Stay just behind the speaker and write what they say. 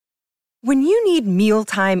When you need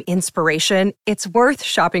mealtime inspiration, it's worth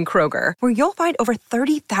shopping Kroger, where you'll find over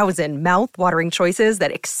 30,000 mouth-watering choices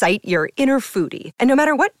that excite your inner foodie. And no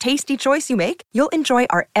matter what tasty choice you make, you'll enjoy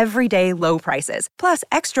our everyday low prices, plus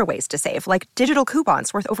extra ways to save, like digital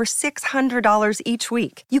coupons worth over $600 each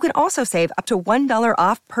week. You can also save up to $1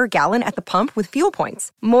 off per gallon at the pump with fuel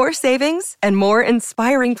points. More savings and more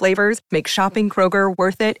inspiring flavors make shopping Kroger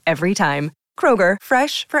worth it every time. Kroger,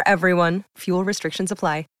 fresh for everyone. Fuel restrictions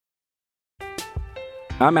apply.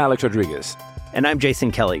 I'm Alex Rodriguez. And I'm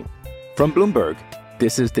Jason Kelly. From Bloomberg,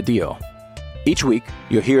 this is The Deal. Each week,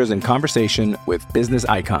 you'll hear us in conversation with business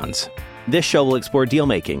icons. This show will explore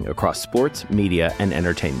deal-making across sports, media, and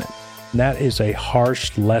entertainment. That is a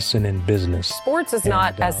harsh lesson in business. Sports is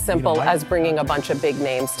not as simple as bringing a bunch of big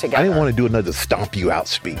names together. I didn't want to do another stomp you out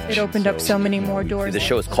speech. It opened up so many more doors. The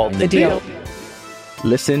show is called The Deal.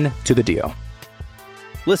 Listen to The Deal.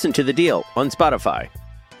 Listen to The Deal on Spotify.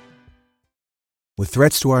 With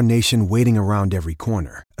threats to our nation waiting around every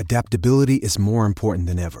corner, adaptability is more important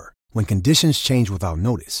than ever. When conditions change without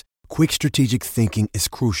notice, quick strategic thinking is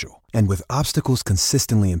crucial. And with obstacles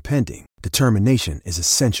consistently impending, determination is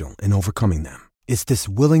essential in overcoming them. It's this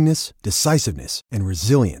willingness, decisiveness, and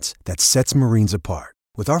resilience that sets Marines apart.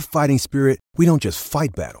 With our fighting spirit, we don't just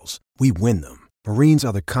fight battles, we win them. Marines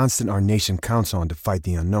are the constant our nation counts on to fight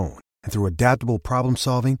the unknown. And through adaptable problem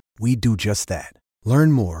solving, we do just that.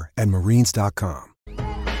 Learn more at marines.com.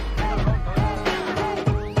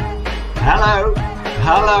 Hello,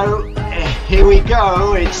 here we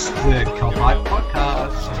go. It's the Cop-Eye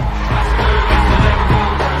Podcast.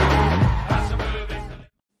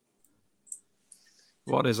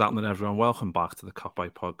 What is happening, everyone? Welcome back to the Cop-Eye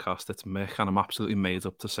Podcast. It's Mick, and I'm absolutely made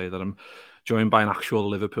up to say that I'm joined by an actual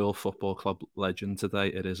Liverpool Football Club legend today.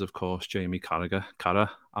 It is, of course, Jamie Carragher.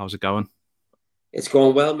 Cara, how's it going? It's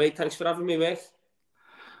going well, mate. Thanks for having me, Mick.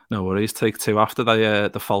 No worries. Take two after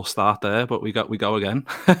the false start there, but we go again.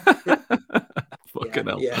 Fucking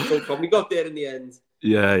hell. Yeah, no problem. We got there in the end.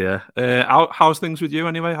 Yeah. How's things with you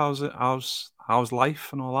anyway? How's life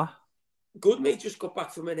and all that? Good, mate. Just got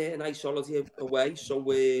back from a nice holiday away, so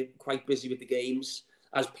we're quite busy with the games,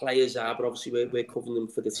 as players are, but obviously we're covering them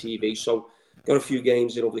for the TV. So got a few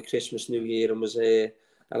games in over the Christmas, New Year, and was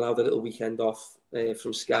allowed a little weekend off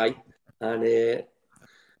from Sky, and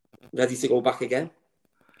ready to go back again.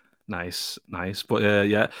 Nice. But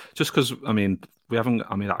yeah, just because, I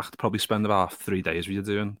could probably spend about 3 days with you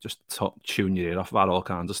doing, just tune your ear off about all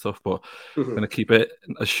kinds of stuff, but we're going to keep it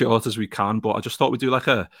as short as we can. But I just thought we'd do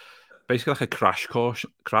basically a crash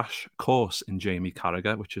course in Jamie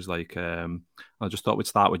Carragher, which is like, I just thought we'd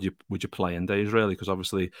start with your playing days, really, because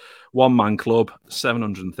obviously one-man club,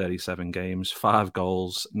 737 games, 5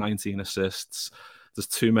 goals, 19 assists. There's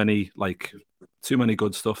too many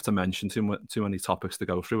good stuff to mention, too many topics to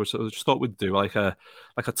go through. So I just thought we'd do like a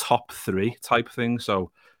top 3 type thing. So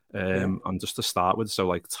and just to start with, so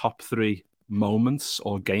like top 3 moments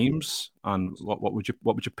or games, and what would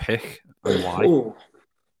you pick and why? Ooh.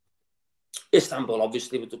 Istanbul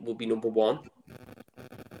obviously would be number 1.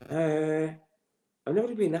 I've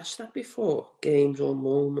never been asked that before. Games or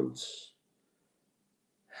moments.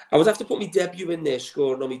 I would have to put my debut in there,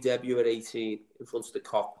 scoring on my debut at 18 in front of the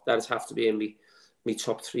Cop. That would have to be in my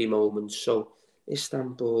top 3 moments. So,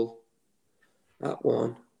 Istanbul, that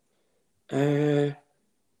one. I'd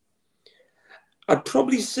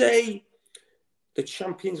probably say the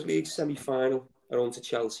Champions League semi-final at home to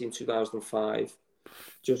Chelsea in 2005.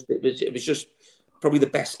 It was just probably the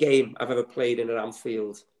best game I've ever played in at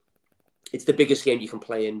Anfield. It's the biggest game you can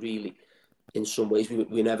play in, really. In some ways,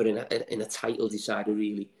 we're never in a title decider,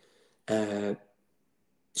 really.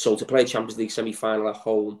 So to play a Champions League semi-final at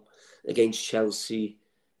home against Chelsea,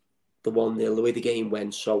 the 1-0, the way the game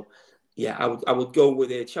went. So, yeah, I would go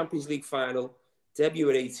with a Champions League final, debut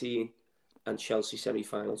at 18, and Chelsea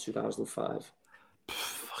semi-final 2005.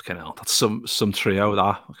 Fucking hell, that's some trio,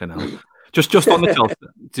 that. Fucking hell. Just on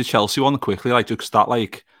the Chelsea one quickly,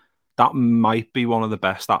 that might be one of the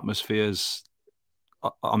best atmospheres,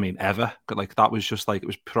 ever. Like, that was just it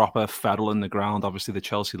was proper feral in the ground. Obviously, the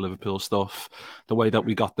Chelsea-Liverpool stuff, the way that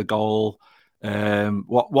we got the goal.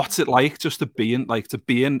 What's it like just to be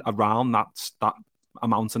in around that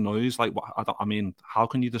amount of noise? How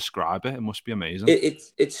can you describe it? It must be amazing.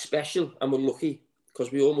 It's special, and we're lucky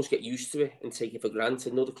because we almost get used to it and take it for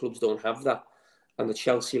granted. Other clubs don't have that. And the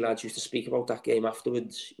Chelsea lads used to speak about that game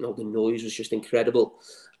afterwards. You know, the noise was just incredible.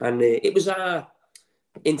 And it was our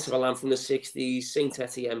Inter Milan from the 60s, Saint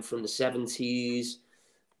Etienne from the 70s,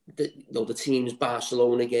 the team's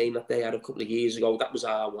Barcelona game that they had a couple of years ago. That was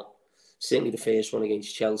our one. Certainly the first one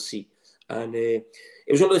against Chelsea. And it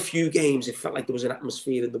was one of the few games it felt like there was an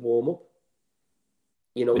atmosphere in the warm-up.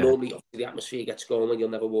 You know, normally obviously the atmosphere gets going and you'll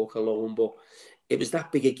never walk alone, but it was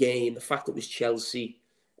that big a game. The fact that it was Chelsea,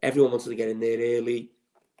 everyone wanted to get in there early,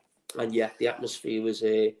 and yeah, the atmosphere was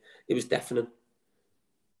it was definite.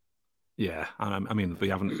 Yeah, and I mean, we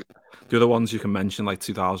haven't the other ones you can mention, like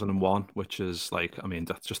 2001, which is like, I mean,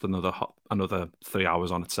 that's just another 3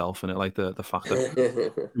 hours on itself, and it like the fact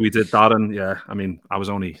that we did that, and yeah, I mean, I was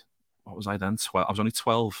only what was I then? 12. I was only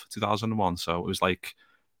 12, 2001, so it was like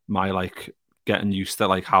my like getting used to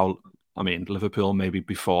like how, I mean, Liverpool maybe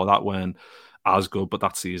before that weren't as good, but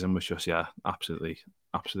that season was just absolutely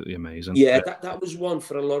amazing. Yeah, that was one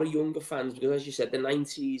for a lot of younger fans because, as you said, the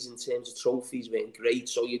 90s in terms of trophies weren't great,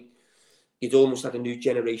 so you'd almost had a new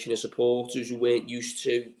generation of supporters who weren't used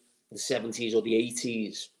to the 70s or the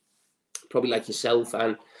 80s, probably like yourself.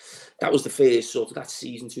 And that was the first sort of that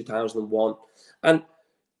season, 2001. And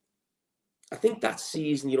I think that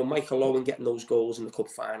season, Michael Owen getting those goals in the cup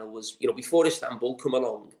final was, before Istanbul come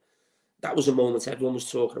along, that was a moment everyone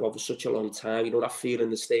was talking about for such a long time. That feel in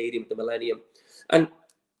the stadium, the Millennium. And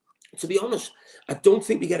to be honest, I don't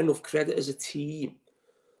think we get enough credit as a team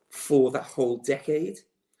for that whole decade.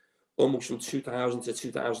 Almost from 2000 to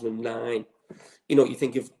 2009. You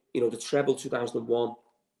think of, the treble 2001,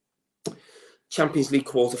 Champions League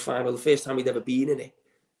quarter-final, the first time we'd ever been in it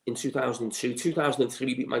in 2002.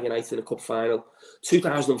 2003, beat Man United in a cup final.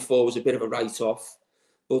 2004 was a bit of a write-off.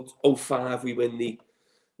 But 2005, we win the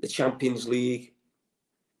Champions League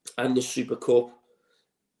and the Super Cup.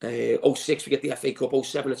 2006, we get the FA Cup.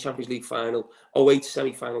 2007, the Champions League final. 2008,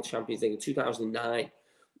 semi-final Champions League. In 2009,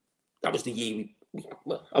 that was the year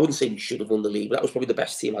well, I wouldn't say we should have won the league, but that was probably the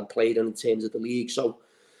best team I'd played in terms of the league. So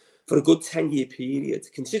for a good 10-year period,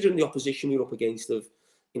 considering the opposition we were up against of,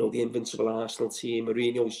 the invincible Arsenal team,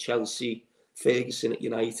 Mourinho's Chelsea, Ferguson at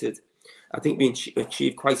United, I think we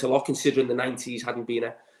achieved quite a lot considering the 90s hadn't been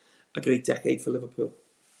a great decade for Liverpool.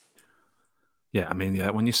 Yeah, I mean,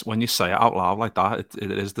 when you say it out loud like that,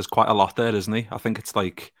 it is, there's quite a lot there, isn't he? I think it's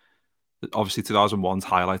like, obviously 2001's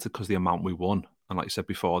highlighted because the amount we won. And like you said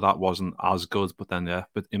before, that wasn't as good. But then,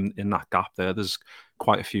 but in that gap there's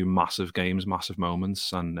quite a few massive games, massive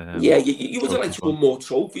moments. And you would have liked to win more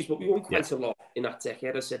trophies, but we won quite a lot in that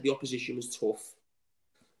decade. I said the opposition was tough.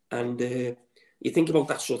 And you think about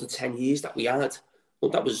that sort of 10 years that we had.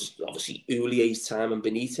 Well, that was obviously Ulier's time and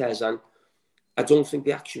Benitez. And I don't think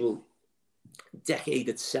the actual decade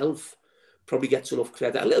itself probably gets enough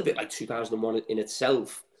credit. A little bit like 2001 in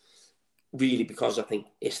itself. Really, because I think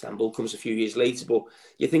Istanbul comes a few years later, but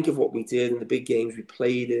you think of what we did and the big games we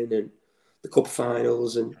played in and the cup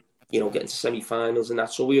finals and, getting to semi-finals and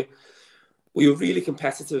that. So we were really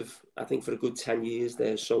competitive, I think, for a good 10 years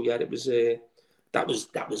there. So yeah, it was that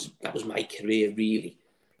was my career, really.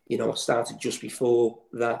 I started just before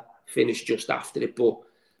that, finished just after it, but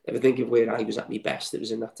if I think of where I was at my best, it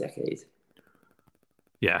was in that decade.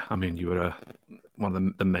 Yeah, I mean, you were one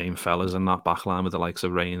of the main fellas in that back line with the likes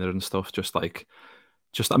of Rayner and stuff.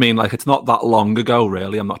 I mean, like, it's not that long ago,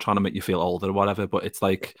 really. I'm not trying to make you feel older or whatever, but it's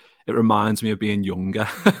like, it reminds me of being younger.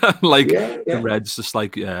 The Reds, just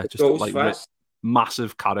like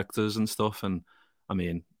massive characters and stuff. And I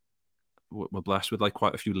mean, we're blessed with like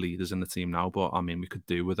quite a few leaders in the team now, but I mean, we could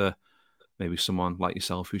do with maybe someone like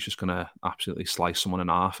yourself who's just going to absolutely slice someone in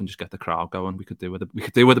half and just get the crowd going. We could do with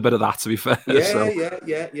a bit of that, to be fair.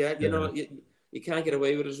 Yeah. You can't get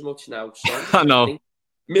away with it as much now. So I know.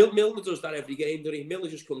 Milner does that every game, doesn't he? Milner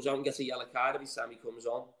just comes on and gets a yellow card every time he comes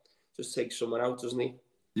on. Just takes someone out, doesn't he?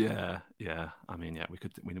 Yeah. I mean,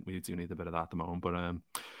 we do need a bit of that at the moment.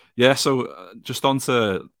 But so just on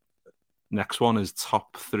to next one is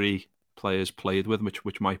top 3 players played with,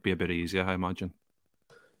 which might be a bit easier, I imagine.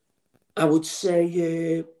 I would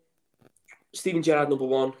say Steven Gerrard number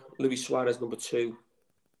 1, Luis Suarez number 2.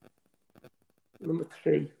 Number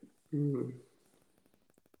 3.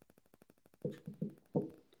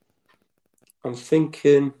 I'm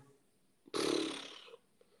thinking. I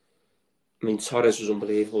mean, Torres was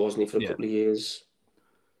unbelievable, wasn't he, for a couple of years?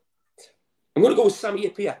 I'm going to go with Sami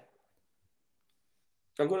Hyypiä.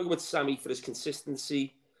 I'm going to go with Sami for his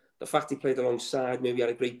consistency, the fact he played alongside me, we had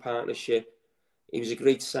a great partnership. He was a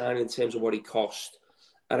great sign in terms of what he cost.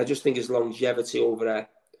 And I just think his longevity over a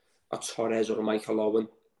Torres or a Michael Owen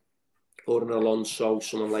or an Alonso,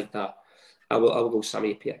 someone like that, I will go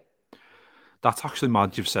Sami Hyypiä. That's actually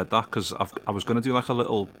mad you've said that, because I was going to do like a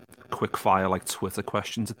little quick fire like Twitter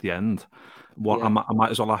questions at the end. I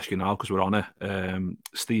might as well ask you now because we're on it.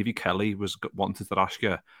 Stevie Kelly wanted to ask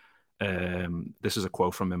you. This is a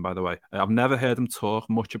quote from him, by the way. I've never heard him talk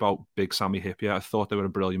much about Big Sami Hyypiä. I thought they were a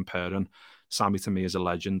brilliant pairing. Sammy to me is a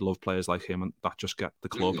legend. Love players like him and that just get the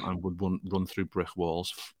club and would run through brick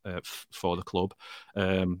walls for the club.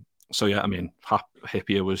 So yeah, I mean,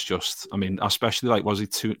 Hippier was just, I mean, especially like, was he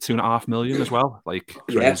 2.5 million as well? Like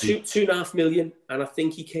crazy. Yeah, 2.5 million, and I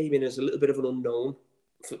think he came in as a little bit of an unknown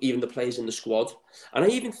for even the players in the squad. And I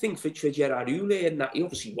even think for Gerard Houllier, and that he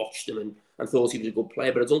obviously watched him and thought he was a good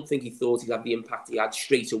player, but I don't think he thought he'd have the impact he had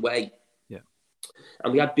straight away. Yeah.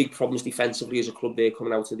 And we had big problems defensively as a club there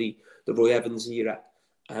coming out of the Roy Evans era.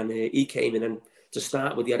 And he came in, and to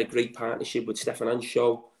start with, he had a great partnership with Stefan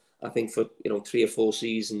Anshaw, I think for 3 or 4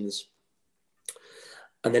 seasons.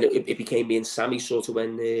 And then it became me and Sammy sort of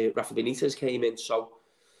when Rafa Benitez came in. So,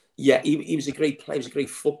 yeah, he was a great player. He was a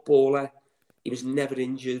great footballer. He was never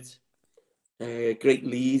injured. Great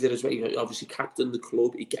leader as well. He obviously captained the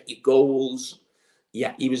club. He'd get you goals.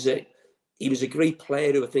 Yeah, he was a great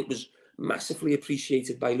player who I think was massively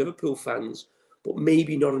appreciated by Liverpool fans, but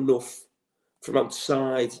maybe not enough from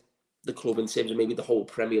outside the club in terms of maybe the whole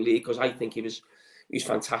Premier League, because I think he was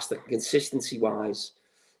fantastic. Consistency-wise,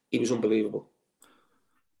 he was unbelievable.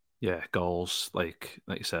 Yeah, goals, like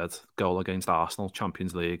you said, goal against Arsenal,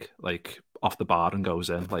 Champions League, like off the bar and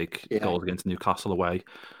goes in, like goals against Newcastle away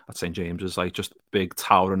at St James's, like just big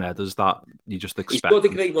towering headers that you just expect. He scored a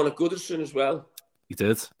great one at Goodison as well. He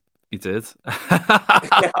did. Bloody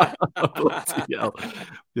hell.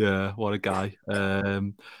 Yeah, what a guy.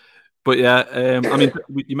 But yeah, I mean,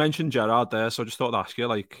 you mentioned Gerrard there, so I just thought I'd ask you,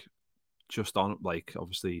 like, just on, like,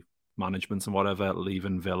 obviously management and whatever,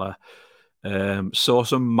 leaving Villa. Saw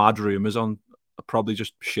some mad rumours on, probably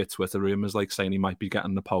just shit Twitter rumours, like saying he might be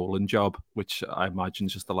getting the Poland job, which I imagine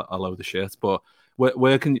is just a load of shit. But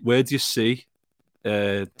where do you see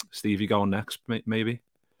Stevie going next? Maybe.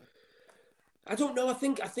 I don't know. I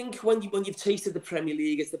think when you've tasted the Premier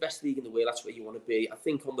League, it's the best league in the world. That's where you want to be. I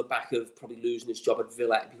think on the back of probably losing his job at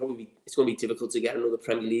Villa, it's going to be difficult to get another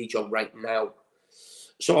Premier League job right now.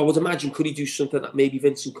 So I would imagine, could he do something that maybe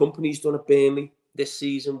Vincent Kompany's done at Burnley this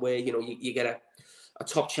season, where you get a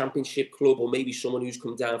top Championship club, or maybe someone who's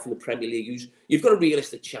come down from the Premier League, you've got a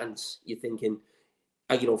realistic chance. You're thinking,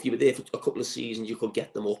 if you were there for a couple of seasons, you could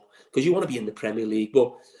get them up because you want to be in the Premier League.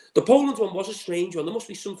 But the Poland one was a strange one. There must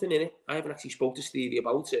be something in it. I haven't actually spoke to Stevie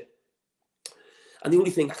about it. And the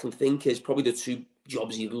only thing I can think is probably the 2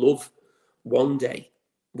 jobs he'd love one day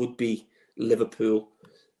would be Liverpool,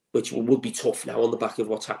 which would be tough now on the back of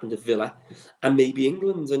what's happened at Villa, and maybe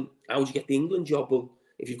England. And how would you get the England job? Well,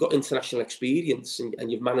 if you've got international experience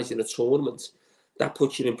and you've managed in a tournament, that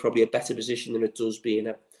puts you in probably a better position than it does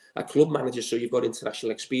being a club manager. So you've got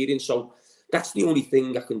international experience. So that's the only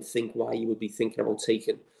thing I can think why you would be thinking about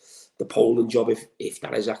taking the Poland job, if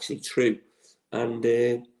that is actually true. And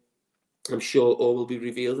I'm sure all will be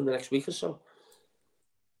revealed in the next week or so.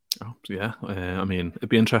 Oh, yeah. I mean, it'd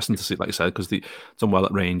be interesting to see, like I said, because done well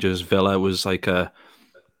at Rangers. Villa was like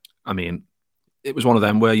it was one of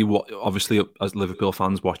them where you obviously, as Liverpool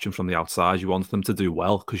fans watching from the outside, you wanted them to do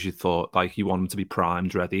well because you thought like you want them to be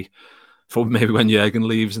primed, ready for maybe when Jurgen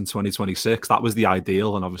leaves in 2026. That was the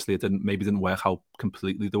ideal, and obviously it didn't work out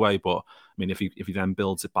completely the way. But I mean, if he then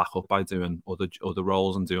builds it back up by doing other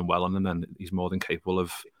roles and doing well, and then he's more than capable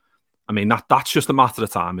of. I mean, that's just a matter of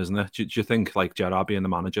time, isn't it? Do you think, like, Gerrard being the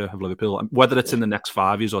manager of Liverpool, whether it's in the next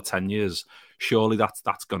 5 years or 10 years, surely that's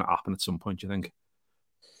going to happen at some point, do you think?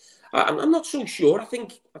 I'm not so sure. I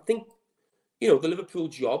think the Liverpool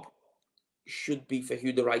job should be for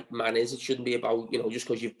who the right man is. It shouldn't be about, just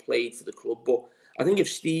because you've played for the club. But I think if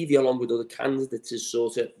Stevie, along with other candidates, is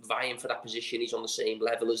sort of vying for that position, he's on the same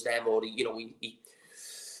level as them, or,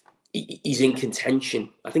 he's in contention.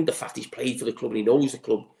 I think the fact he's played for the club and he knows the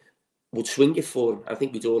club would swing it for him. I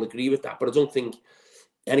think we'd all agree with that. But I don't think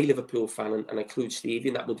any Liverpool fan, and I include Stevie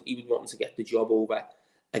in that, he would want to get the job over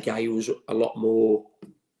a guy who's a lot more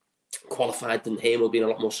qualified than him, or being a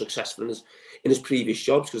lot more successful in his previous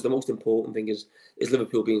jobs, because the most important thing is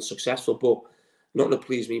Liverpool being successful. But nothing would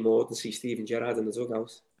please me more than see Steven Gerrard in the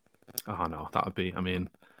dugout. Oh no, that would be, I mean,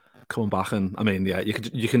 coming back, and I mean, yeah,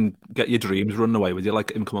 you can get your dreams running away with you,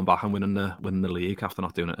 like him coming back and winning the league after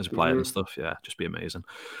not doing it as a player and stuff. Yeah, just be amazing.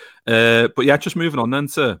 But yeah, just moving on then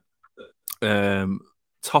to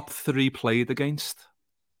top 3 played against.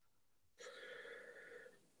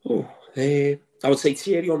 I would say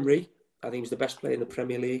Thierry Henry. I think he's the best player in the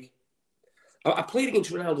Premier League. I played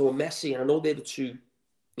against Ronaldo and Messi, and I know they're the 2,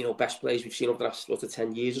 best players we've seen over the last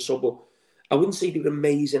 10 years or so. But I wouldn't say they were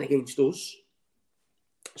amazing against us.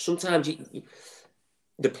 Sometimes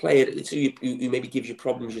the player who maybe gives you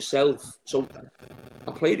problems yourself. So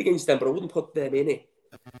I played against them, but I wouldn't put them in it.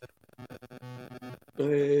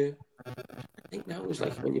 I think that was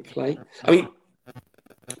like when you play. I mean,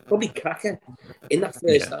 Probably Carragher in that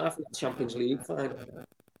first half of the Champions League final.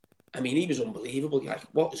 I mean, he was unbelievable. You're like,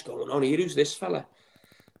 what is going on here? Who's this fella?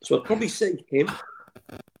 So I'd probably say him.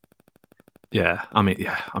 Yeah, I mean,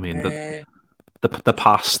 the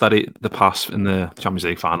pass in the Champions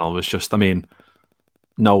League final was just, I mean,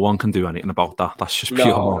 no one can do anything about that. That's just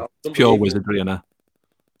pure wizardry, innit?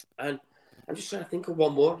 And I'm just trying to think of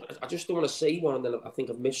one more. I just don't want to say one, and then I think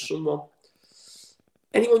I've missed someone.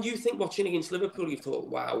 Anyone you think watching against Liverpool, you've thought,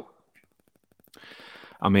 wow?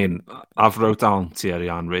 I mean, I've wrote down Thierry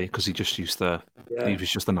Henry because he just used to. Yeah. He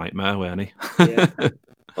was just a nightmare, wasn't he? Yeah.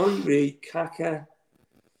 Henry, Kaka.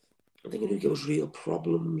 I'm thinking who gives real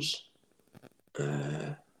problems.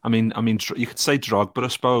 I mean, you could say Drogba, I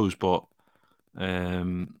suppose, but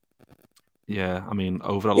yeah, I mean,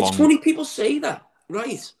 over a long. It's funny people say that,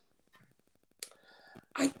 right?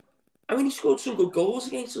 I mean, he scored some good goals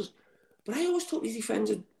against us, but I always thought he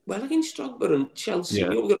defended well against Drogba and Chelsea. Yeah.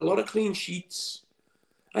 We got a lot of clean sheets.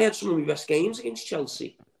 I had some of my best games against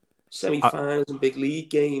Chelsea, semi-finals and big league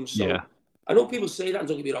games. So yeah. I know people say that, and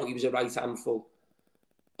don't get me wrong, he was a right handful.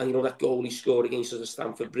 And you know, that goal he scored against us at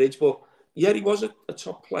Stamford Bridge. But yeah, he was a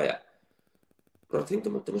top player. But I think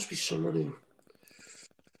there must be someone who...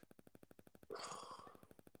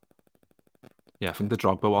 Yeah, I think the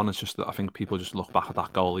Drogba one is just that I think people just look back at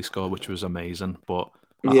that goal he scored, which was amazing. But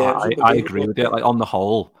yeah, I agree with it. Like, on the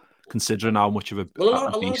whole, considering how much of a... Well, a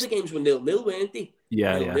lot of the games were 0-0, weren't they?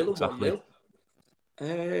 Yeah, 0-0 exactly.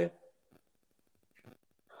 1-0.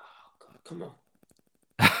 Oh, God, come on.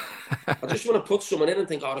 I just want to put someone in and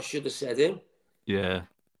think, I should have said him. Yeah.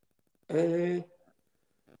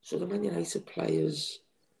 So the Man United players...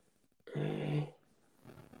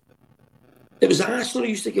 It was Arsenal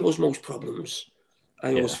who used to give us most problems.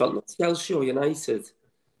 I always felt, not Chelsea or United. Is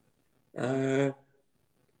there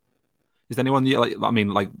anyone you like? I mean,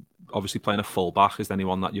 like, obviously playing a fullback. Is there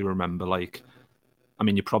anyone that you remember? Like, I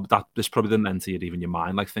mean, this probably didn't enter even your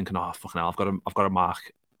mind, like thinking, oh fucking hell, I've got to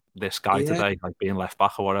mark this guy today, like being left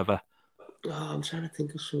back or whatever. Oh, I'm trying to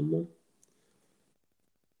think of someone.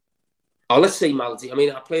 Oh, let's say Maldi. I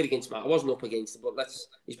mean, I played against Maldi. I wasn't up against him, but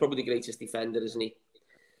he's probably the greatest defender, isn't he?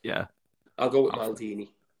 Yeah. I'll go with Maldini.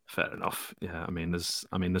 Fair enough. Yeah, I mean,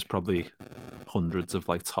 there's probably hundreds of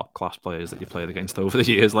like top class players that you played against over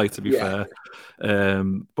the years. Like, to be fair,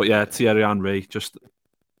 but yeah, Thierry Henry, just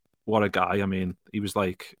what a guy. I mean, he was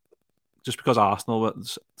like, just because Arsenal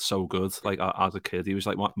was so good, like as a kid, he was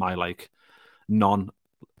like my like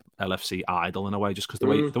non-LFC idol in a way. Just because the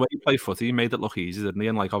way he played footy, he made it look easy, didn't he?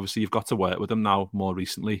 And like, obviously, you've got to work with him now more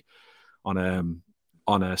recently on a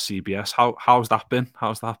CBS. How's that been?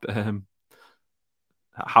 How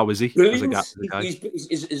is he? Brilliant. As a guy?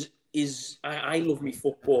 I love me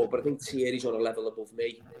football, but I think Thierry's on a level above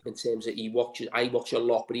me in terms that I watch a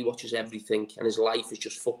lot, but he watches everything, and his life is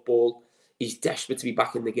just football. He's desperate to be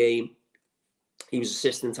back in the game. He was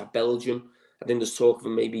assistant at Belgium. I think there's talk of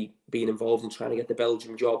him maybe being involved in trying to get the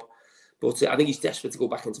Belgium job. But I think he's desperate to go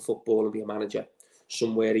back into football and be a manager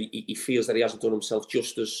somewhere. He feels that he hasn't done himself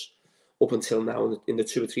justice up until now in the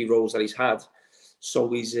 2 or 3 roles that he's had.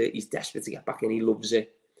 So he's desperate to get back in. He loves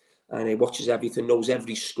it. And he watches everything, knows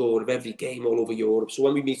every score of every game all over Europe. So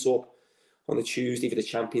when we meet up on the Tuesday for the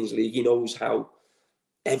Champions League, he knows how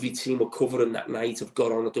every team we're covering that night have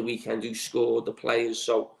got on at the weekend, who scored, the players.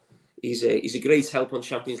 So he's a great help on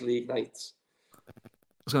Champions League nights.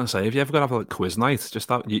 I was going to say, if you ever got to have a quiz night, just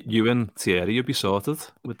that you and Thierry, you'd be sorted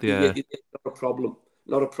with the... Yeah, not a problem.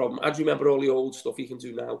 Not a problem. How do you remember all the old stuff you can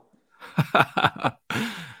do now?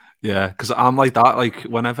 Yeah, because I'm like that. Like,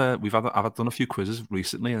 whenever I've done a few quizzes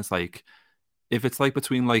recently, and it's like, if it's like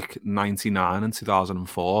between like 99 and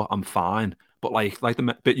 2004, I'm fine. But like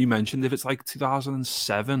the bit you mentioned, if it's like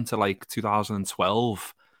 2007 to like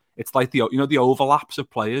 2012, it's like the overlaps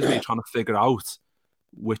of players where you're trying to figure out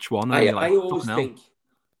which one. I always think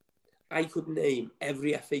I could name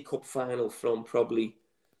every FA Cup final from probably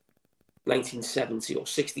 1970 or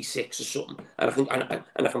 66 or something, and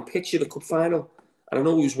I can picture the cup final. And I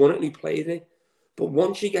know who's won it and he played it. But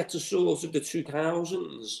once you get to sort of the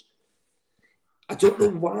 2000s, I don't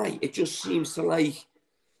know why. It just seems to like...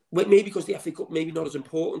 Maybe because the FA Cup maybe not as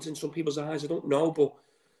important in some people's eyes, I don't know. But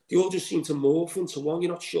they all just seem to morph into one.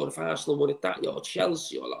 You're not sure if Arsenal won it that year or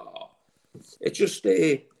Chelsea or... It just...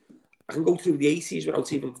 I can go through the 80s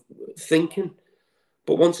without even thinking.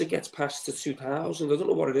 But once it gets past the 2000s, I don't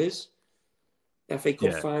know what it is. FA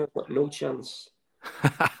Cup final, no chance.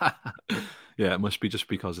 Yeah, it must be just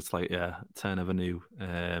because it's like, turn of a new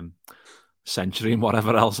century and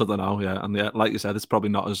whatever else, I don't know, and like you said, it's probably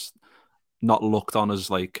not as not looked on as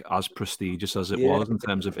like as prestigious as it was in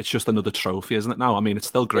terms of it's just another trophy, isn't it? Now, I mean, it's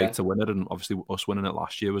still great to win it, and obviously us winning it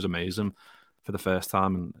last year was amazing for the first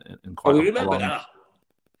time in quite we a remember long. that.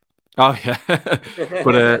 Oh yeah,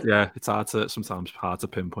 but it's sometimes hard to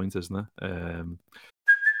pinpoint, isn't it?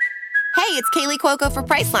 Hey, it's Kaylee Cuoco for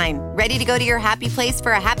Priceline. Ready to go to your happy place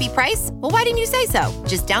for a happy price? Well, why didn't you say so?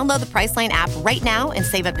 Just download the Priceline app right now and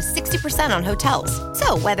save up to 60% on hotels.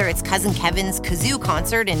 So whether it's Cousin Kevin's Kazoo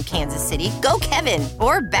Concert in Kansas City, go Kevin,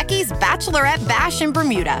 or Becky's Bachelorette Bash in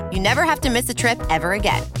Bermuda, you never have to miss a trip ever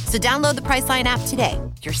again. So download the Priceline app today.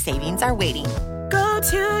 Your savings are waiting. Go to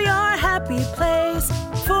your happy place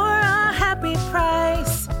for a happy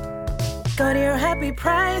price. Go to your happy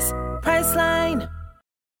price, Priceline.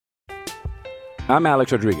 I'm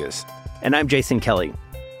Alex Rodriguez. And I'm Jason Kelly.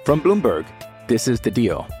 From Bloomberg, this is The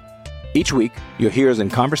Deal. Each week, you'll hear us in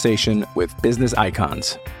conversation with business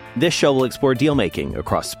icons. This show will explore deal-making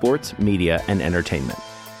across sports, media, and entertainment.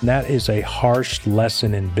 That is a harsh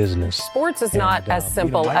lesson in business. Sports is not as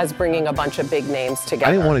simple as bringing a bunch of big names together.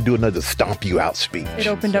 I didn't want to do another stomp you out speech. It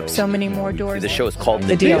opened up so many more doors. The show is called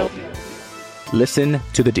The Deal. Listen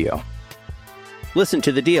to The Deal. Listen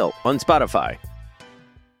to The Deal on Spotify.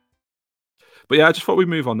 But yeah, I just thought we'd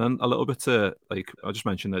move on then a little bit to, like, I just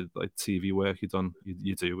mentioned that like TV work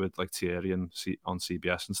you do with like Thierry and on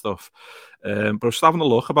CBS and stuff. But I was just having a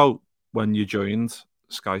look about when you joined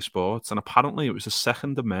Sky Sports, and apparently it was the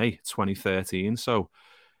 2nd of May 2013. So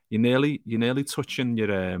you're nearly touching your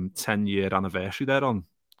 10-year anniversary there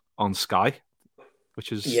on Sky,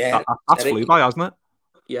 which is that's flew by, hasn't it?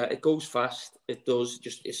 Yeah, it goes fast. It does.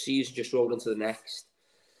 Just a season just rolled into the next,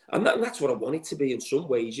 and that's what I want it to be in some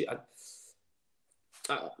ways.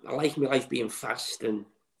 I like my life being fast and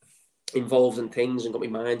involved in things and got my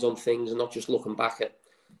mind on things and not just looking back at,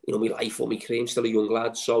 my life or my career. I'm still a young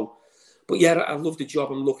lad. So, but yeah, I love the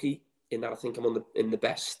job. I'm lucky in that I think I'm in the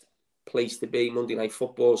best place to be. Monday Night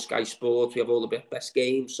Football, Sky Sports, we have all the best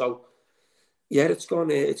games. So yeah, it's gone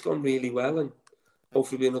really well, and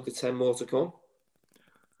hopefully another 10 more to come.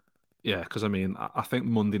 Yeah, because I mean, I think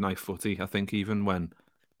Monday Night Footy, I think even when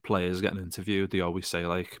players get interviewed, they always say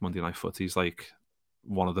like Monday Night Footy is like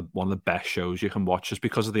one of the best shows you can watch just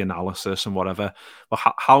because of the analysis and whatever. But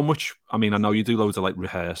how much? I mean, I know you do loads of like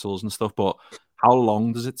rehearsals and stuff, but how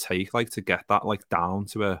long does it take like to get that like down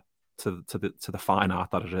to the fine art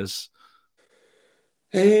that it is?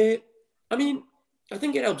 I mean, I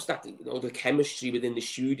think it helps that the chemistry within the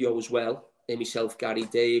studio as well. Myself, Gary,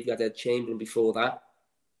 Dave, you had Ed Chamberlain before that.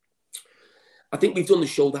 I think we've done the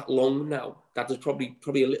show that long now that there's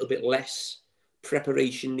probably a little bit less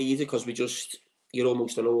preparation needed because you're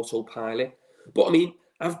almost on autopilot. But I mean,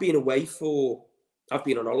 I've been on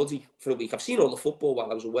holiday for a week. I've seen all the football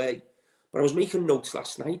while I was away, but I was making notes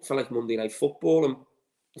last night for like Monday Night Football, and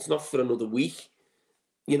it's not for another week,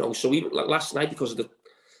 So even like last night, because of the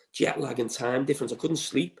jet lag and time difference, I couldn't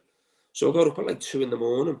sleep. So I got up at like 2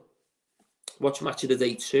 a.m, watched Match of the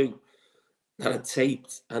Day 2 that I'd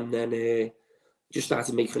taped, and then just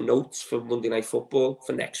started making notes for Monday Night Football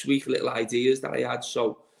for next week, little ideas that I had.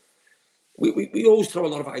 So we always throw a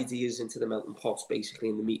lot of ideas into the melting pot, basically,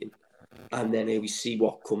 in the meeting. And then we see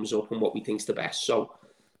what comes up and what we think's the best. So,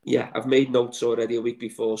 yeah, I've made notes already a week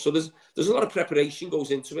before. So there's a lot of preparation goes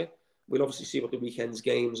into it. We'll obviously see what the weekend's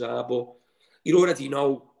games are. But you already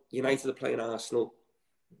know United are playing Arsenal.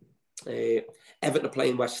 Everton are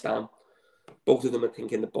playing West Ham. Both of them, I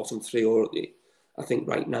think, in the bottom 3, I think,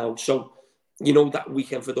 right now. So, that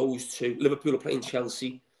weekend for those two. Liverpool are playing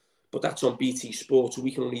Chelsea. But that's on BT Sport, so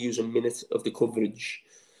we can only use a minute of the coverage.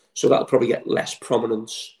 So that'll probably get less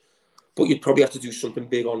prominence. But you'd probably have to do something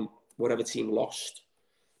big on whatever team lost,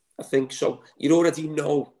 I think. So you'd already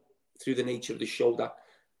know through the nature of the show that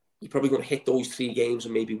you're probably going to hit those 3 games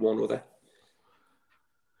and maybe one other.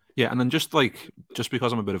 Yeah, and then just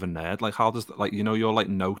because I'm a bit of a nerd, like how does your like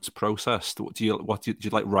notes process? Do you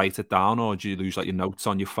like write it down, or do you lose like your notes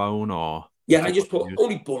on your phone, or? Yeah, I just put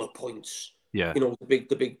only bullet points. Yeah, the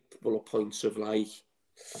big bullet points of like,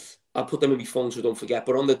 I'll put them in my phone so I don't forget.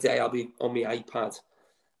 But on the day, I'll be on my iPad,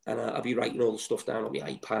 and I'll be writing all the stuff down on my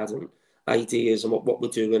iPad and ideas and what we're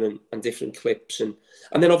doing and different clips, and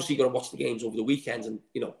then obviously you got to watch the games over the weekend and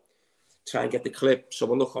try and get the clip.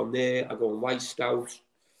 So I look on there, I go on White Scout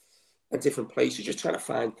and different places, just trying to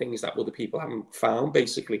find things that other people haven't found,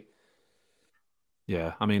 basically.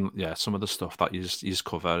 Yeah, I mean, yeah, some of the stuff that you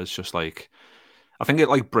cover is just like, I think it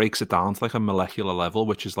like breaks it down to like a molecular level,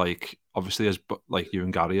 which is like obviously as like you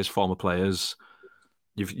and Gary as former players,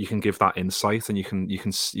 you can give that insight and you can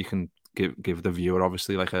give the viewer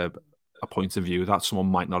obviously like a point of view that someone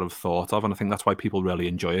might not have thought of, and I think that's why people really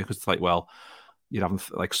enjoy it, because it's like, well,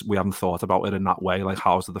 we haven't thought about it in that way. Like,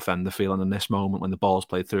 how's the defender feeling in this moment when the ball's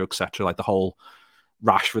played through, etc. Like the whole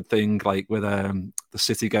Rashford thing, like with the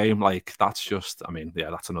City game, like that's just, I mean, yeah,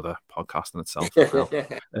 that's another podcast in itself as well.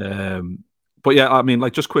 But yeah, I mean,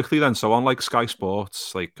 like just quickly then, so on like Sky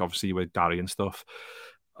Sports, like obviously with Gary and stuff,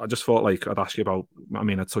 I just thought like I'd ask you about, I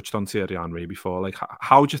mean, I touched on Thierry Henry before, like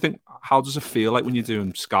how does it feel like when you're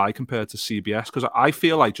doing Sky compared to CBS? Because I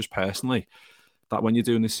feel like just personally that when you're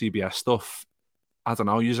doing the CBS stuff, I don't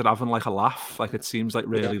know, you're having like a laugh, like it seems like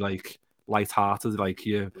really like lighthearted, like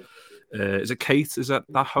you. Is it Kate? Is that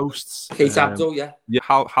hosts? Kate Abdul, yeah. Yeah.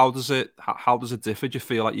 How does it differ? Do you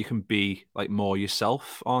feel like you can be like more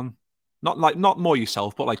yourself on, not more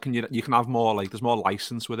yourself, but like you can have more, like there's more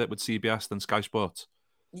license with it with CBS than Sky Sports?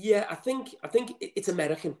 Yeah, I think it's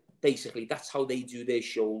American basically. That's how they do their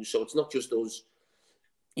shows. So it's not just those,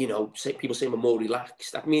 people saying we're more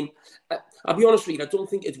relaxed. I mean, I'll be honest with you. I don't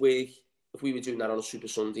think it'd work if we were doing that on a Super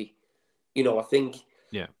Sunday. I think.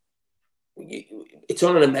 Yeah. It's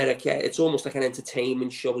on in America. It's almost like an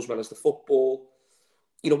entertainment show as well as the football.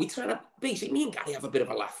 We try to basically, me and Gary have a bit of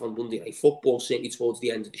a laugh on Monday Night Football, certainly towards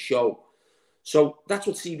the end of the show. So that's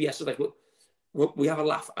what CBS is like. We have a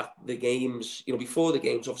laugh at the games. Before the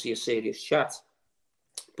games, obviously a serious chat.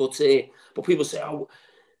 But people say, oh,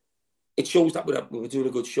 it shows that we're doing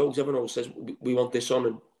a good show. Everyone always says we want this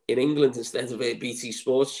on in England instead of BT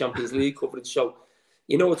Sports Champions League coverage. So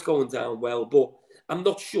it's going down well, but I'm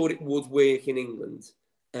not sure it would work in England,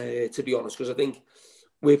 to be honest, because I think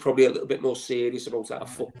we're probably a little bit more serious about our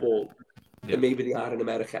football than maybe they are in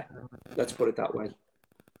America. Let's put it that way.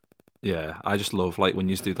 Yeah, I just love like when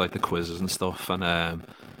you do like the quizzes and stuff, and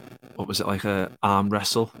what was it, like a arm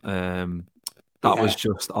wrestle? That was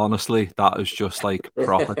just, honestly, that is just like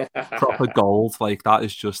proper gold. Like that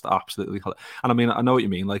is just absolutely. And I mean, I know what you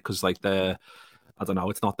mean, like because like I don't know,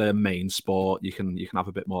 it's not their main sport. You can have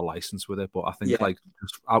a bit more license with it, but I think like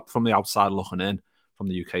just out from the outside looking in, from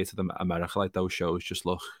the UK to the America, like those shows just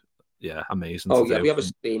look amazing. Oh yeah, we have a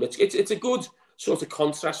steam. It's a good sort of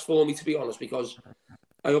contrast for me, to be honest, because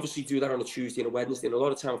I obviously do that on a Tuesday and a Wednesday, and a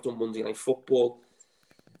lot of time I've done Monday Night Football.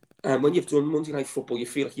 And when you've done Monday Night Football, you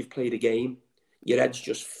feel like you've played a game. Your head's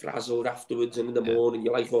just frazzled afterwards, and in the morning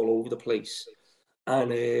you're like all over the place.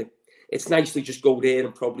 And it's nice to just go there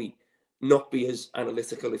and probably not be as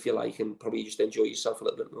analytical, if you like, and probably just enjoy yourself a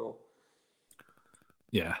little bit more.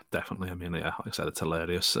 Yeah, definitely. I mean, yeah, like I said, it's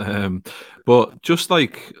hilarious. But just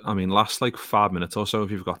like, I mean, last like 5 minutes or so,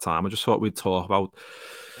 if you've got time, I just thought we'd talk about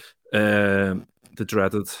the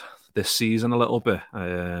dreaded this season a little bit.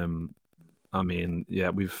 I mean,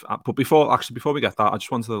 yeah, but before we get that, I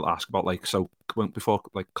just wanted to ask about like, so before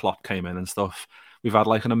like Klopp came in and stuff, we've had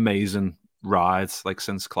like an amazing ride like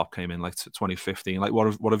since Klopp came in, like 2015. Like,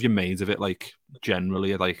 what have you made of it? Like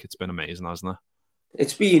generally, like it's been amazing, hasn't it?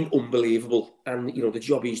 It's been unbelievable, and the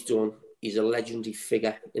job he's done. He's a legendary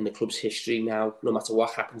figure in the club's history now. No matter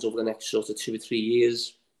what happens over the next sort of 2 or 3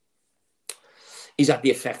 years, he's had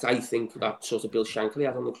the effect, I think, that sort of Bill Shankly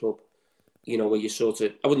had on the club. Where you sort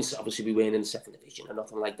of, I wouldn't say obviously we weren't in the second division or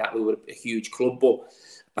nothing like that. We were a huge club, but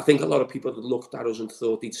I think a lot of people had looked at us and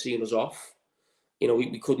thought they'd seen us off.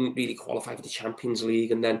 We couldn't really qualify for the Champions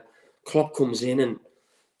League, and then Klopp comes in and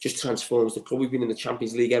just transforms the club. We've been in the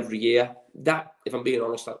Champions League every year. That, if I'm being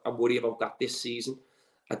honest, I worry about that this season.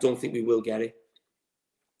 I don't think we will get it.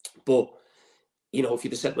 But, if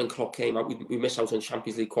you'd have said when Klopp came out, we miss out on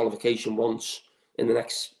Champions League qualification once in the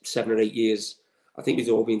next 7 or 8 years, I think we'd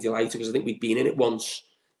all been delighted, because I think we'd been in it once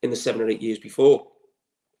in the 7 or 8 years before.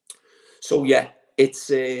 So, yeah, it's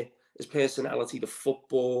his personality, the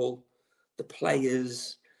football, the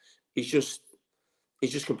players. He's just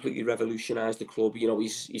completely revolutionised the club.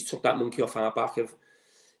 He's took that monkey off our back of,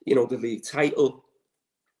 the league title,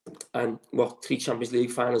 and 3 Champions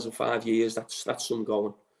League finals in 5 years. That's some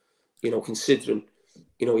going. Considering,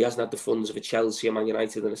 he hasn't had the funds of a Chelsea, a Man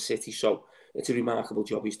United, and a City. So it's a remarkable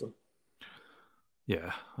job he's done.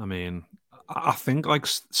 Yeah, I mean, I think like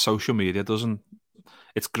social media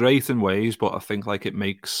it's great in ways, but I think like it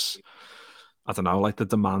makes, I don't know, like the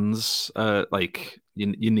demands, like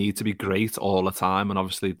you need to be great all the time, and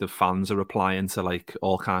obviously the fans are replying to like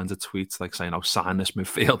all kinds of tweets, like saying, "Oh, sign this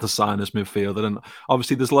midfielder," and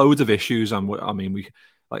obviously there's loads of issues, and I mean,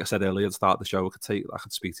 like I said earlier at the start of the show, I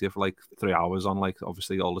could speak to you for like 3 hours on like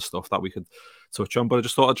obviously all the stuff that we could touch on, but I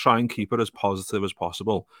just thought I'd try and keep it as positive as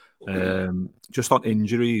possible. Just on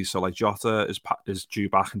injuries, so like Jota is due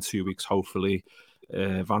back in 2 weeks, hopefully.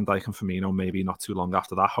 Van Dijk and Firmino maybe not too long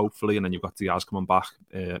after that, hopefully, and then you've got Diaz coming back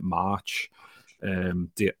March.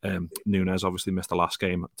 Nunes obviously missed the last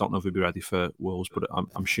game. I don't know if he'll be ready for Wolves, but I'm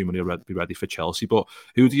assuming he'll be ready for Chelsea. But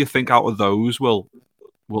who do you think out of those will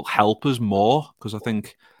help us more? Because I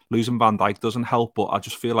think losing Van Dijk doesn't help, but I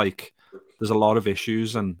just feel like there's a lot of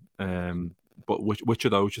issues. And but which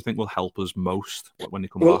of those do you think will help us most when they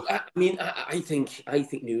come back? I mean, I think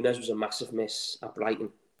Nunes was a massive miss at Brighton.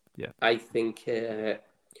 Yeah, I think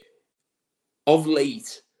of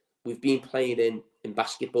late we've been playing in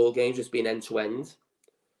basketball games. It's been end to end.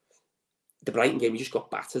 The Brighton game, we just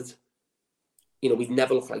got battered. We'd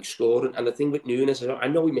never looked like scoring. And the thing with Nunes, I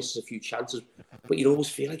know he misses a few chances, but you always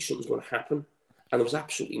feel like something's going to happen. And there was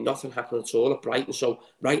absolutely nothing happening at all at Brighton. So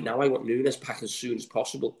right now I want Nunes back as soon as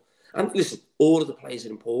possible. And listen, all of the players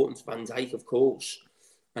are important. Van Dijk, of course.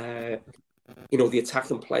 The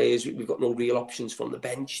attacking players, we've got no real options from the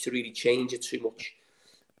bench to really change it too much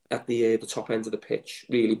at the top end of the pitch,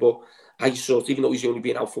 really. But even though he's only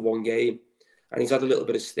been out for one game, and he's had a little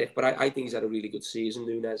bit of stick, but I think he's had a really good season,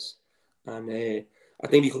 Nunes. And I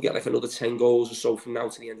think he could get like another 10 goals or so from now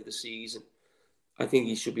to the end of the season. I think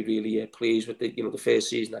he should be really pleased with the first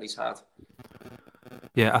season that he's had.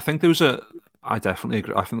 Yeah, I think I definitely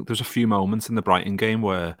agree. I think there's a few moments in the Brighton game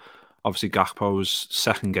where obviously Gakpo's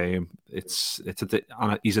second game,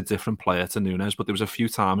 and he's a different player to Nunes, but there was a few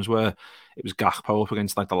times where it was Gakpo up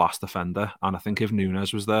against like the last defender, and I think if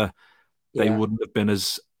Nunes was there, they wouldn't have been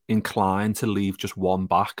as inclined to leave just one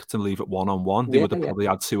back, to leave it one-on-one. They would have probably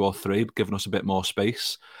had 2 or 3, giving us a bit more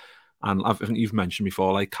space. And I think you've mentioned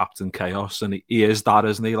before, like Captain Chaos, and he is that,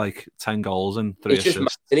 isn't he? Like 10 goals and 3 assists. Just mad,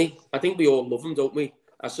 isn't he? I think we all love him, don't we?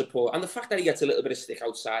 I support. And the fact that he gets a little bit of stick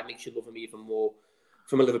outside makes you love him even more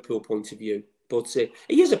from a Liverpool point of view. But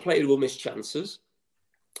he is a player who will miss chances.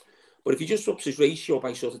 But if he just ups his ratio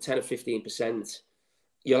by sort of 10 or 15%,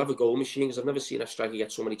 you'll have a goal machine, because I've never seen a striker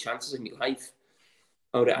get so many chances in my life.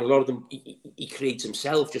 And a lot of them he creates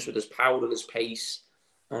himself just with his power and his pace.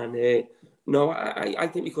 And I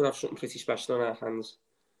think we could have something pretty special on our hands.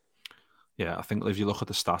 Yeah, I think if you look at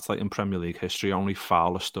the stats, like in Premier League history, only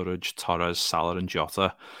Fowler, Sturridge, Torres, Salah and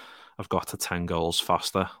Jota have got to 10 goals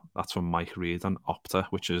faster. That's from Mike Reid and Opta,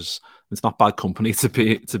 it's not bad company to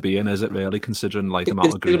be in, is it really, considering like the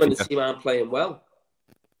amount of grief the team aren't playing well.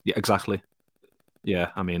 Yeah, exactly. Yeah,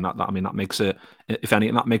 I mean that makes it, if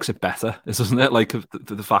anything, that makes it better, doesn't it? Like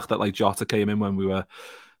the fact that like Jota came in when we were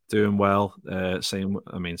doing well. Same,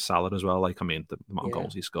 Salah as well. Like, the amount of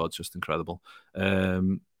goals he scored is just incredible.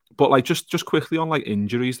 But like just quickly on like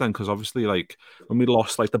injuries then, because obviously like when we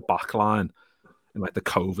lost like the back line in like the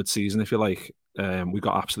COVID season, if you like, we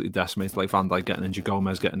got absolutely decimated. Like Van Dijk getting injured,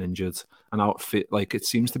 Gomez getting injured, and it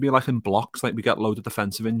seems to be like in blocks. Like we get loads of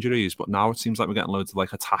defensive injuries, but now it seems like we're getting loads of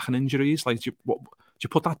like attacking injuries. Like, do you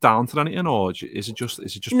put that down to anything, or is it just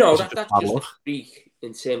no? That's just a freak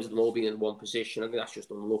in terms of them all being in one position. I think that's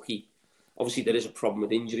just unlucky. Obviously, there is a problem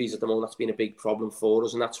with injuries at the moment. That's been a big problem for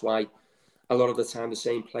us, and that's why a lot of the time the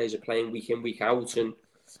same players are playing week in, week out, and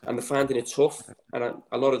they're finding it tough. And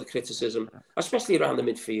a lot of the criticism, especially around the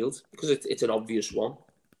midfield, because it's an obvious one.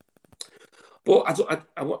 But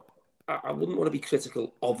I wouldn't want to be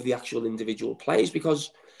critical of the actual individual players,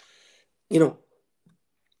 because,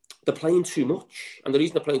 they're playing too much. And the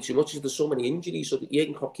reason they're playing too much is there's so many injuries, so that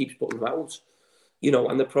Jurgen Klopp keeps putting them out.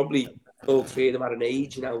 And they're probably, all three of them, at an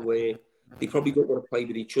age now where they probably don't want to play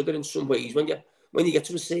with each other in some ways. When you get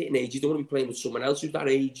to a certain age, you don't want to be playing with someone else who's that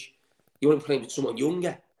age. You want to be playing with someone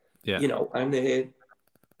younger. Yeah. And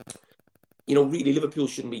really Liverpool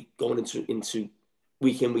shouldn't be going into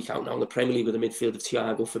week in, week out now in the Premier League with a midfield of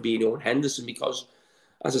Thiago, Fabinho and Henderson, because,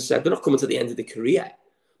 as I said, they're not coming to the end of the career.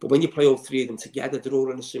 But when you play all three of them together, they're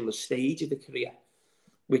all in a similar stage of the career,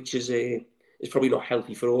 which is probably not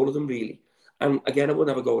healthy for all of them, really. And again, I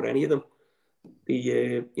wouldn't have a go at any of them.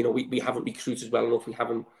 We haven't recruited well enough. We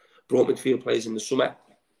haven't brought midfield players in the summer.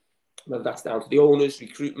 Whether that's down to the owners,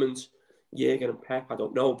 recruitment, Jurgen and Pep, I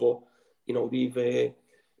don't know. But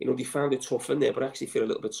they found it tough in there. But I actually feel a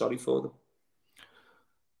little bit sorry for them.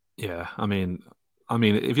 Yeah, I mean,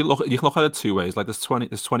 if you can look at it two ways. Like there's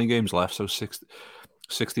 20 games left, so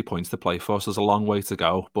 60 points to play for. So there's a long way to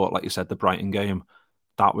go. But like you said, the Brighton game,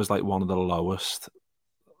 that was like one of the lowest.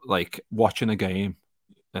 Like watching a game,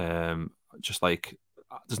 just like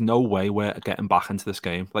there's no way we're getting back into this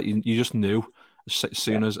game. Like you just knew as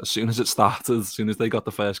soon as it started, as soon as they got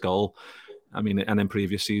the first goal. I mean, and in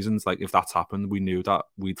previous seasons, like if that's happened, we knew that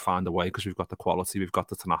we'd find a way because we've got the quality, we've got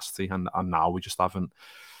the tenacity, and now we just haven't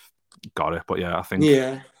got it. But yeah, I think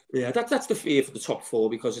that's the fear for the top four,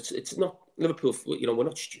 because it's not Liverpool. We're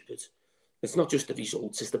not stupid. It's not just the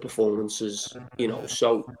results; it's the performances.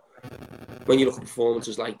 So when you look at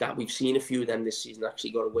performances like that, we've seen a few of them this season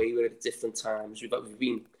actually got away with it at different times. We've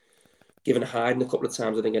been given a hiding a couple of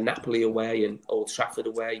times. I think Napoli away and Old Trafford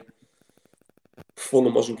away.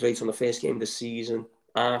 Fulham wasn't great on the first game of the season.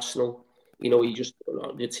 Arsenal,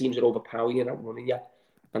 the teams are overpowering you, not running yet.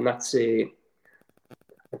 And that's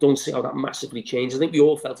I don't see how that massively changed. I think we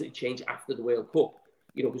all felt it changed after the World Cup,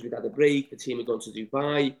 because we'd had a break, the team had gone to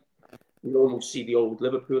Dubai. We almost see the old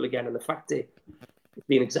Liverpool again, and the fact that it's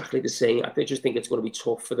been exactly the same. I just think it's going to be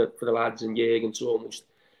tough for the lads and Jurgen to almost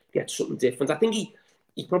get something different. I think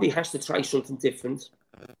he probably has to try something different.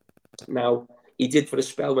 Now, he did for a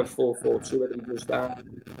spell when 4-4-2, whether he does that.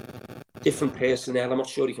 Different personnel. I'm not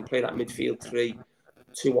sure he can play that midfield three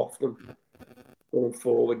too often going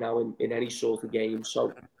forward now in any sort of game.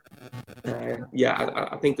 So,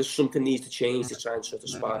 I think there's something needs to change to try and sort of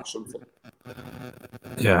spark something.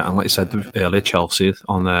 Yeah, and like you said earlier, Chelsea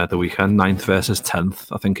on the weekend, 9th versus 10th.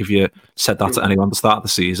 I think if you said that to anyone at the start of the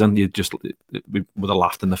season, we would have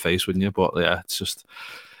laughed in the face, wouldn't you? But yeah, it's just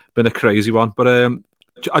been a crazy one. But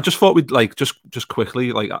I just thought we'd just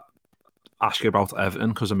quickly ask you about Everton,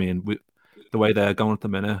 because I mean, the way they're going at the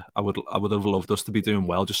minute, I would have loved us to be doing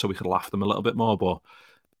well just so we could laugh them a little bit more. But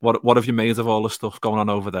what have you made of all the stuff going on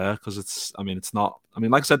over there? Because it's not. I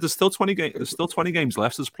mean, like I said, there's still 20 games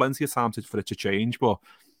left. There's plenty of time for it to change. But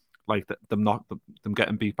like them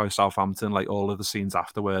getting beat by Southampton, like all of the scenes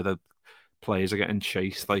after where the players are getting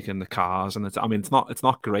chased like in the cars, and it's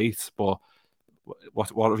not great. But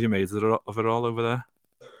what have you made of it all over there?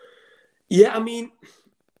 Yeah, I mean,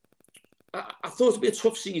 I thought it'd be a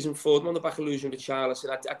tough season for them on the back of losing to Richarlison.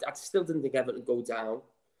 I still didn't think Everton would go down,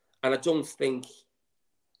 and I don't think.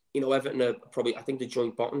 Everton are probably, I think, the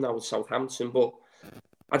joint bottom now with Southampton, but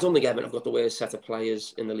I don't think Everton have got the worst set of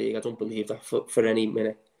players in the league. I don't believe that for any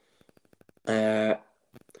minute. I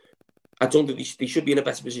don't think they should be in a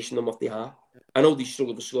better position than what they are. I know they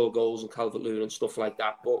struggle to score goals and Calvert-Lewin and stuff like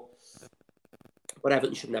that, but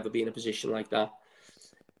Everton should never be in a position like that.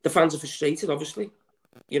 The fans are frustrated, obviously.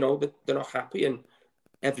 They're not happy, and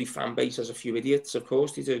every fan base has a few idiots, of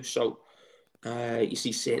course they do. So, you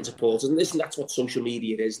see certain supporters, and that's what social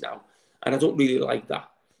media is now. And I don't really like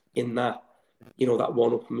that, in that, that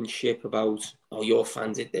one-upmanship about, oh, your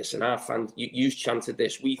fan did this, and our fan, you chanted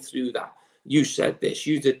this, we threw that, you said this,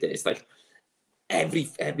 you did this. Like,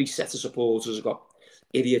 every set of supporters have got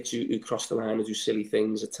idiots who cross the line and do silly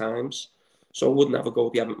things at times. So I wouldn't have a go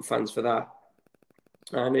at the Everton fans for that.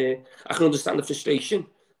 And I can understand the frustration.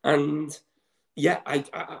 And, yeah, I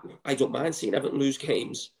don't mind seeing Everton lose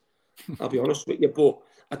games. I'll be honest with you, but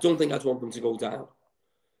I don't think I'd want them to go down.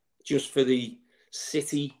 Just for the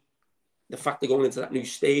city, the fact they're going into that new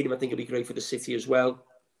stadium, I think it'll be great for the city as well.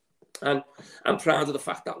 And I'm proud of the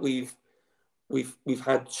fact that we've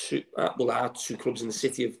had our two clubs in the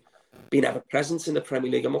city have been ever present in the Premier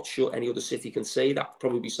League. I'm not sure any other city can say that,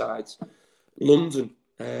 probably besides London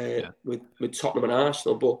with Tottenham and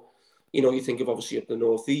Arsenal. But you think of obviously up the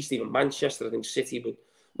northeast, even Manchester. I think City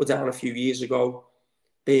were down a few years ago.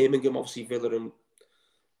 Birmingham, obviously Villa and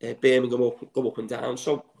Birmingham go up and down.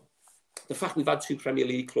 So the fact we've had two Premier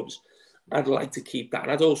League clubs, I'd like to keep that.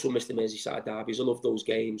 And I'd also miss the Merseyside derbies. I love those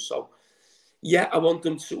games. So yeah, I want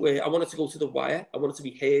them to. I want it to go to the wire. I want it to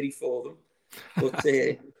be hairy for them. But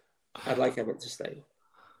I'd like Everton to stay.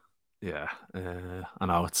 Yeah, I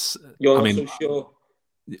know it's. You're not so sure.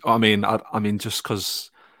 I mean, just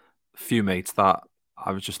because a few mates that.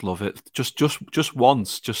 I would just love it, just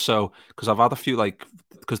once, just so, because I've had a few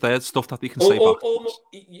because they had stuff that they can say back.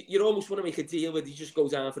 You almost want to make a deal where you just go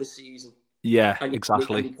down for the season. Yeah, and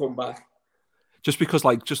exactly. And you come back. Just because,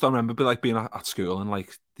 I remember being at school and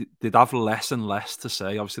they'd have less and less to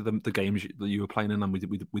say. Obviously, the games that you were playing in, and we'd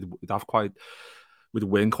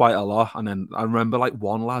win quite a lot. And then I remember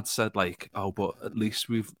one lad said "Oh, but at least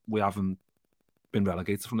we haven't been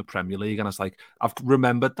relegated from the Premier League," and I was like, I've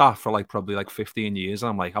remembered that for probably 15 years, and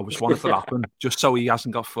I'm like, I just want it to happen just so he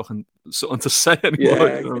hasn't got fucking something to say anymore.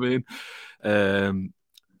 Yeah, you know what I mean?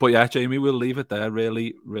 But yeah, Jamie, we'll leave it there.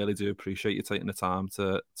 Really, really do appreciate you taking the time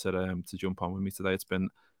to jump on with me today. It's been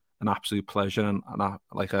an absolute pleasure, and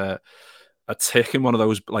a tick in one of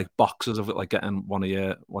those boxes of getting one of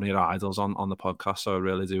your idols on the podcast. So I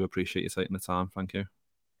really do appreciate you taking the time. Thank you.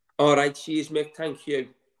 All right, cheers, Mick. Thank you.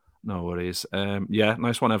 No worries. Yeah,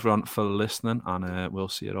 nice one, everyone, for listening, and we'll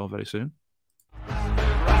see you all very soon.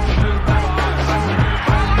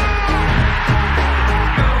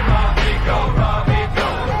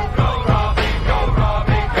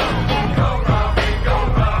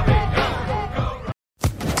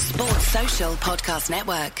 Sports Social Podcast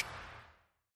Network.